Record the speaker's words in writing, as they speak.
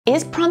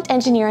Is prompt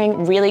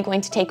engineering really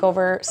going to take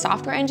over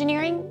software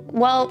engineering?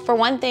 Well, for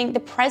one thing, the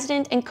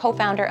president and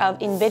co-founder of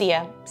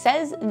NVIDIA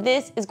says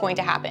this is going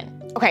to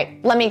happen. Okay,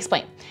 let me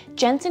explain.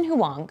 Jensen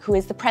Huang, who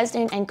is the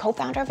president and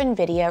co-founder of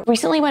NVIDIA,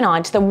 recently went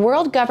on to the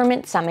World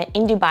Government Summit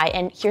in Dubai,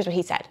 and here's what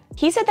he said.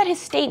 He said that his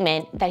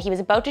statement that he was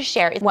about to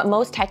share is what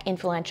most tech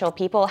influential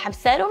people have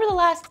said over the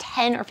last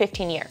 10 or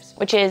 15 years,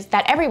 which is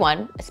that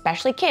everyone,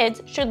 especially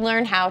kids, should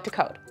learn how to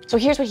code. So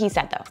here's what he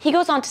said though. He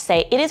goes on to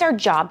say, it is our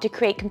job to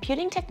create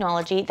computing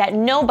technology that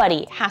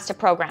nobody has to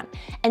program,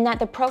 and that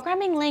the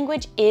programming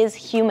language is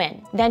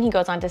human. Then he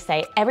goes on to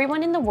say,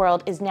 everyone in the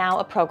world is now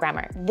a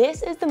programmer.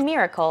 This is the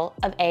miracle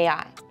of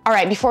AI. All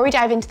right, before we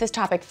dive into this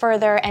topic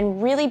further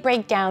and really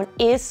break down,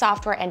 is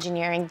software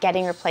engineering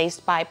getting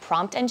replaced by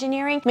prompt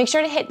engineering? Make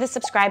sure to hit the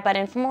subscribe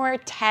button for more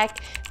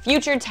tech,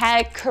 future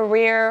tech,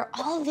 career,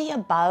 all of the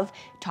above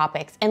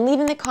topics, and leave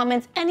in the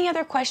comments any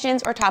other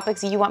questions or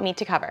topics you want me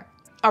to cover.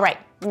 All right,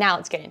 now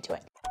let's get into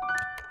it.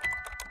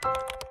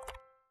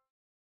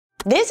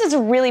 This is a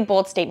really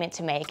bold statement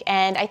to make,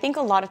 and I think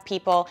a lot of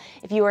people,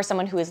 if you are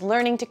someone who is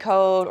learning to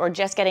code or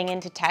just getting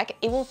into tech,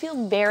 it will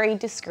feel very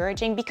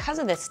discouraging because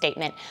of this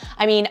statement.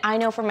 I mean, I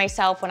know for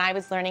myself, when I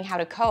was learning how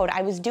to code,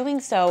 I was doing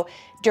so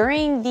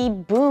during the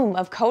boom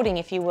of coding,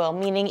 if you will,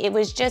 meaning it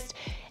was just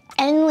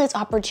endless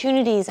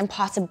opportunities and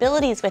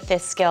possibilities with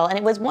this skill, and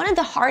it was one of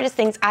the hardest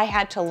things I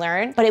had to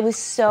learn, but it was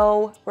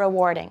so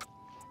rewarding.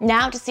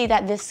 Now to see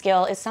that this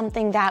skill is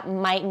something that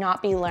might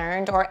not be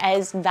learned or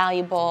as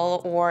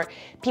valuable, or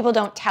people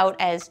don't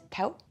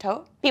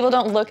people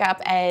don't look up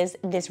as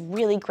this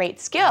really great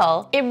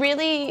skill, it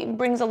really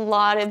brings a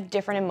lot of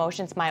different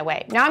emotions my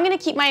way. Now I'm gonna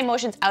keep my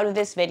emotions out of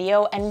this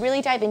video and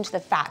really dive into the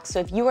facts. So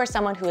if you are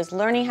someone who is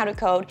learning how to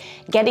code,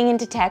 getting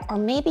into tech, or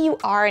maybe you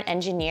are an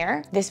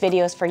engineer, this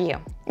video is for you.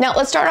 Now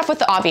let's start off with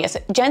the obvious.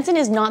 Jensen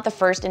is not the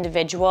first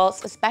individual,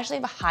 especially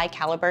of a high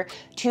caliber,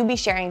 to be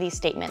sharing these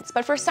statements.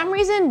 But for some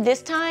reason,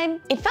 this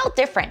time, it felt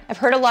different. I've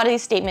heard a lot of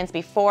these statements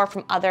before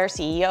from other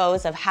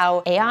CEOs of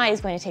how AI is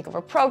going to take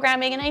over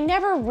programming, and I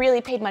never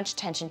really paid much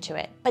attention to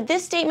it. But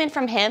this statement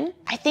from him,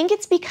 I think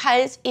it's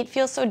because it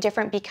feels so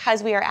different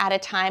because we are at a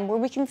time where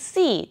we can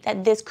see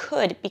that this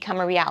could become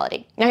a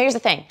reality. Now here's the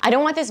thing. I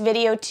don't want this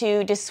video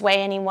to dissuade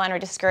anyone or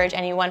discourage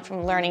anyone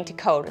from learning to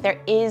code. There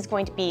is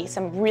going to be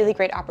some really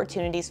great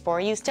opportunities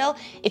for you still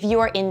if you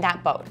are in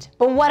that boat.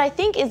 But what I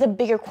think is a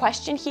bigger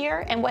question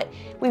here, and what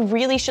we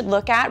really should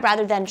look at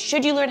rather than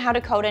should you learn how to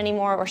code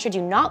anymore or should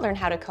you not learn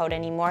how to code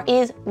anymore,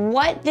 is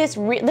what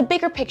the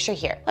bigger picture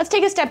here. Let's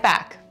take a step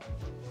back.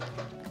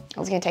 I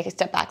was gonna take a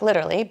step back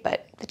literally,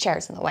 but the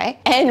chair's in the way,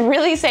 and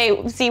really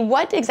see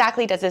what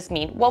exactly does this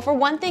mean? Well, for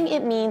one thing,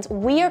 it means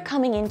we are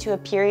coming into a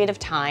period of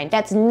time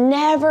that's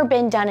never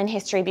been done in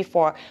history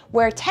before,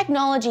 where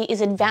technology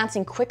is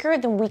advancing quicker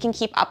than we can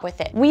keep up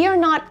with it. We are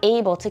not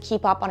able to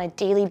keep up on a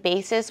daily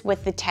basis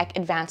with the tech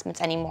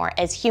advancements anymore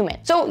as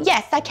humans. So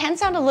yes, that can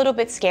sound a little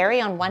bit scary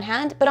on one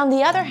hand, but on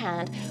the other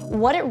hand,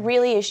 what it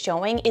really is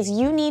showing is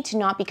you need to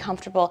not be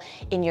comfortable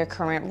in your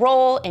current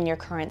role, in your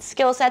current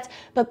skill sets,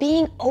 but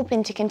being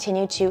open to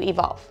continue to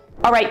evolve.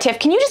 All right, Tiff,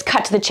 can you just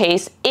cut to the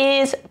chase?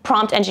 Is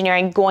prompt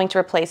engineering going to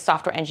replace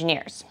software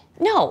engineers?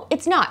 No,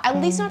 it's not, at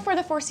least not for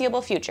the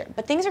foreseeable future,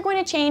 but things are going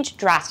to change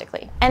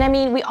drastically. And I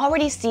mean, we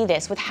already see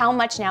this with how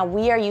much now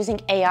we are using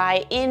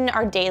AI in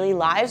our daily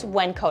lives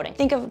when coding.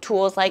 Think of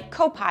tools like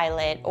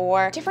Copilot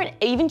or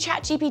even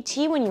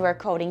ChatGPT. When you are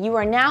coding, you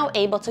are now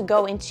able to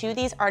go into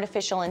these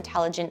artificial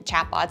intelligent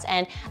chatbots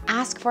and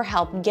ask for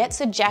help, get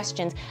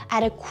suggestions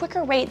at a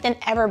quicker rate than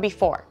ever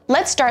before.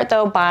 Let's start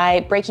though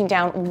by breaking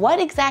down what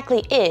exactly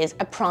is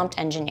a prompt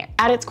engineer.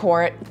 At its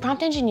core,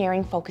 prompt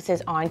engineering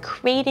focuses on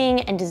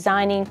creating and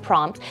designing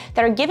prompts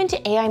that are given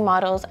to AI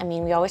models. I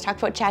mean, we always talk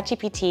about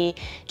ChatGPT,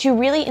 to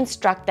really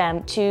instruct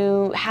them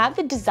to have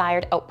the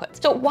desired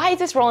output. So why is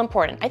this role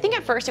important? I think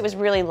at first it was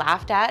really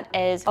laughed at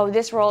as, oh,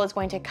 this role is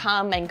going to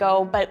come and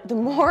go, but the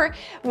more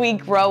we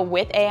grow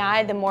with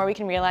AI, the more we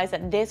can realize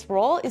that this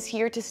role is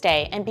here to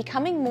stay and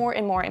becoming more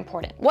and more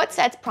important. What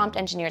sets prompt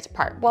engineers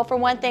apart? Well, for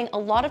one thing, a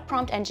lot of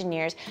prompt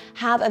engineers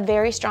have a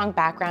very strong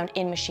background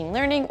in machine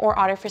learning or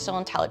artificial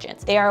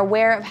intelligence. They are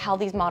aware of how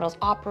these models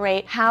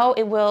operate, how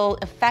it will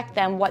affect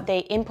them, what they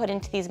input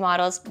into these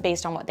models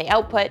based on what they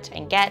output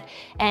and get,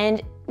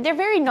 and they're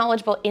very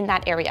knowledgeable in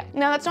that area.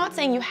 Now, that's not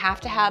saying you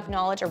have to have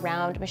knowledge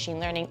around machine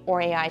learning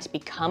or AI to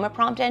become a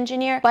prompt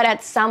engineer, but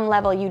at some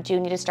level you do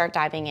need to start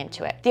diving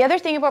into it. The other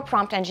thing about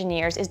prompt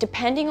engineers is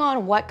depending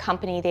on what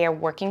company they are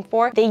working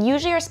for, they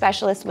usually are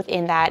specialists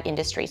within that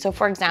industry. So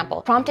for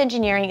example, prompt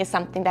engineering is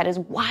something that is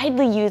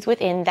widely used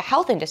within the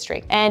health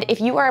industry. And if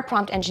you are a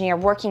prompt engineer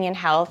working in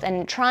health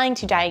and trying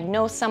to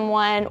diagnose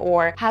someone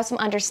or have some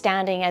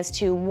understanding as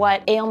to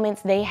what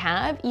ailments they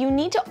have, you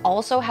need to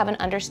also have an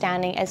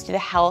understanding as to the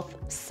health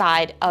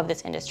side of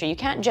this industry. You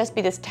can't just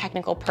be this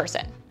technical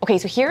person. Okay,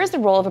 so here is the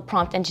role of a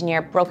prompt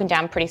engineer broken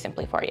down pretty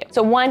simply for you.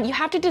 So 1, you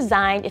have to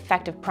design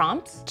effective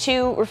prompts.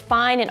 2,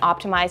 refine and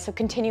optimize, so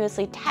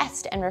continuously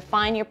test and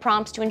refine your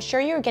prompts to ensure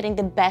you're getting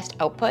the best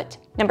output.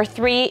 Number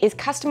 3 is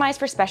customize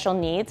for special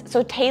needs,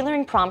 so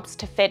tailoring prompts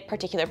to fit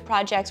particular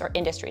projects or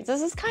industries.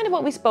 This is kind of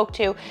what we spoke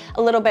to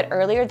a little bit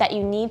earlier, that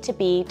you need to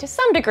be, to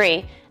some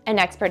degree, an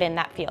expert in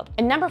that field.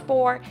 And number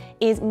 4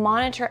 is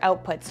monitor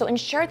outputs. So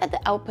ensure that the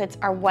outputs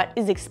are what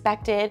is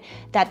expected,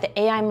 that the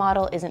AI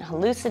model isn't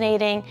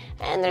hallucinating,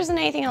 and there isn't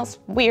anything else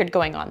weird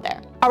going on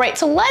there. All right,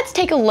 so let's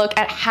take a look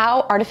at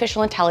how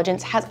artificial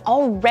intelligence has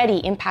already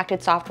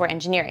impacted software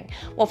engineering.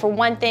 Well, for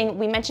one thing,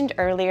 we mentioned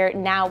earlier,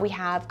 now we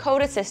have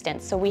code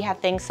assistants. So we have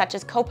things such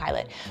as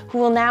Copilot, who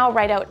will now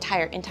write out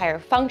entire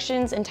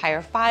functions,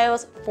 entire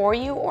files for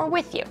you or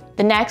with you.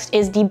 The next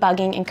is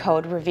debugging and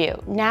code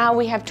review. Now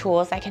we have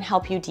tools that can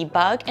help you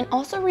debug and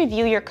also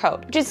review your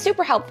code, which is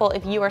super helpful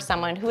if you are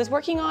someone who is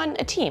working on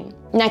a team.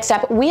 Next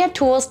up, we have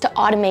tools to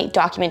automate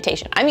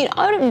documentation. I mean,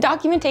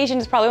 documentation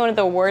is probably one of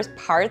the worst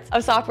parts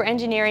of software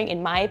engineering,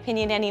 in my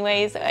opinion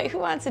anyways. Who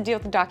wants to deal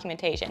with the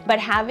documentation? But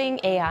having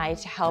AI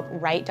to help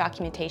write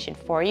documentation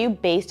for you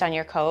based on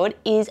your code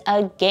is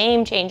a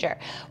game changer.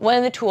 One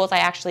of the tools I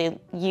actually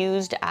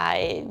used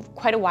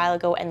quite a while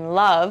ago and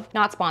love,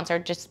 not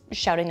sponsored, just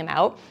shouting them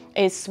out,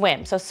 is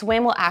Swim. So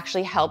Swim will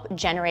actually help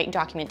generate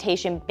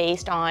documentation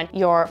based on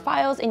your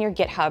files in your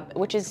GitHub,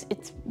 which is,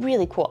 it's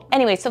really cool.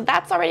 Anyway, so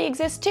that's already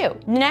exists too.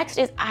 Next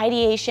is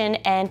ideation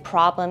and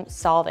problem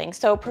solving.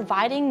 So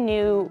providing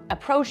new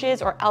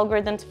approaches or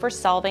algorithms for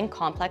solving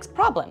complex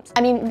problems.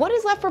 I mean, what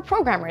is left for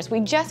programmers? We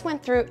just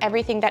went through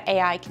everything that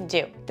AI can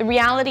do. The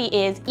reality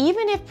is,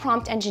 even if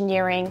prompt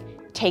engineering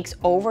takes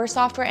over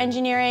software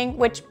engineering,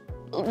 which,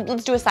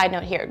 let's do a side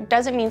note here,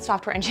 doesn't mean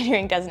software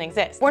engineering doesn't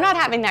exist. We're not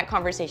having that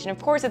conversation. Of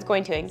course it's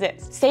going to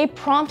exist. Say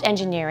prompt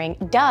engineering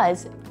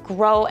does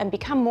grow and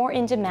become more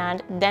in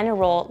demand than a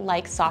role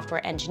like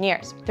software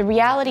engineers. The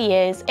reality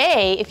is,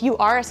 if you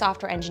are a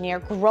software engineer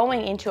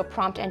growing into a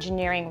prompt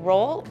engineering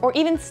role, or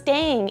even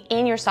staying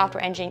in your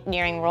software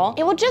engineering role,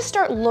 it will just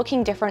start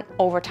looking different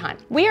over time.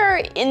 We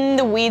are in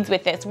the weeds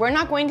with this. We're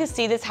not going to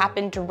see this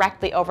happen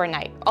directly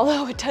overnight,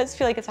 although it does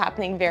feel like it's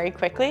happening very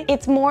quickly.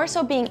 It's more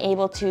so being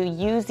able to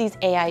use these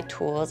AI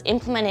tools,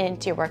 implement it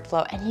into your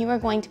workflow, and you are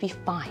going to be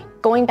fine.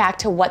 Going back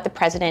to what the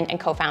president and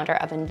co-founder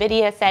of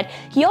NVIDIA said,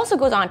 he also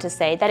goes on to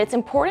say that it's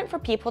important for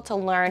people to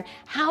learn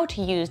how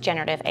to use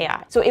generative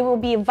AI. So it will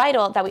be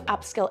vital that we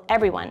upskill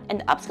everyone, and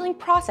the upskilling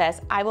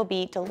process will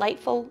be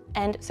delightful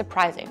and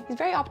surprising. He's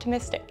very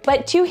optimistic.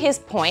 But to his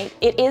point,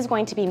 it is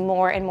going to be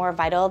more and more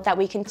vital that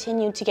we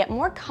continue to get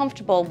more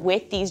comfortable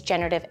with these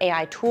generative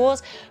AI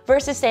tools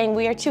versus saying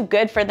we are too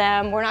good for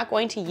them, we're not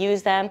going to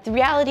use them. The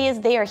reality is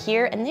they are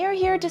here and they are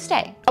here to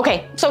stay.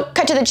 Okay, so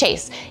cut to the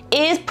chase.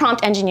 Is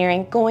prompt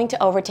engineering going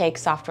to overtake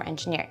software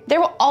engineering?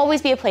 There will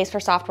always be a place for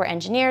software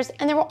engineers,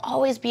 and there will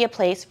always be a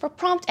place for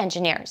prompt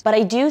engineers. But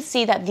I do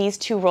see that these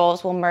two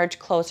roles will merge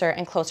closer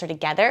and closer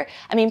together.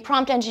 I mean,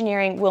 prompt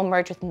engineering will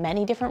merge with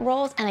many different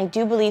roles, and I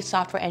do believe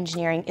software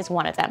engineering is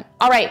one of them.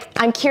 All right,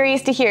 I'm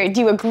curious to hear,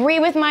 do you agree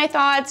with my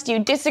thoughts? Do you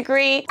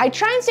disagree? I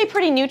try and stay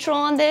pretty neutral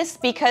on this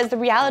because the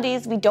reality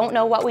is we don't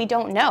know what we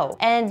don't know.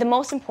 And the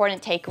most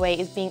important takeaway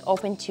is being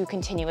open to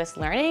continuous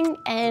learning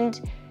and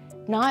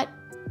not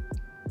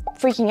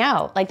freaking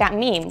out like that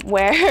meme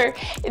where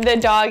the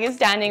dog is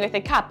standing with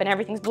a cup and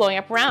everything's blowing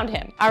up around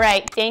him. All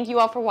right, thank you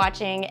all for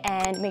watching,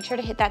 and make sure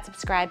to hit that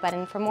subscribe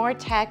button for more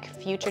tech,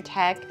 future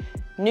tech,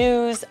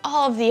 news,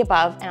 all of the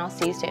above, and I'll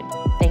see you soon.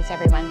 Thanks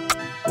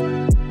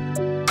everyone.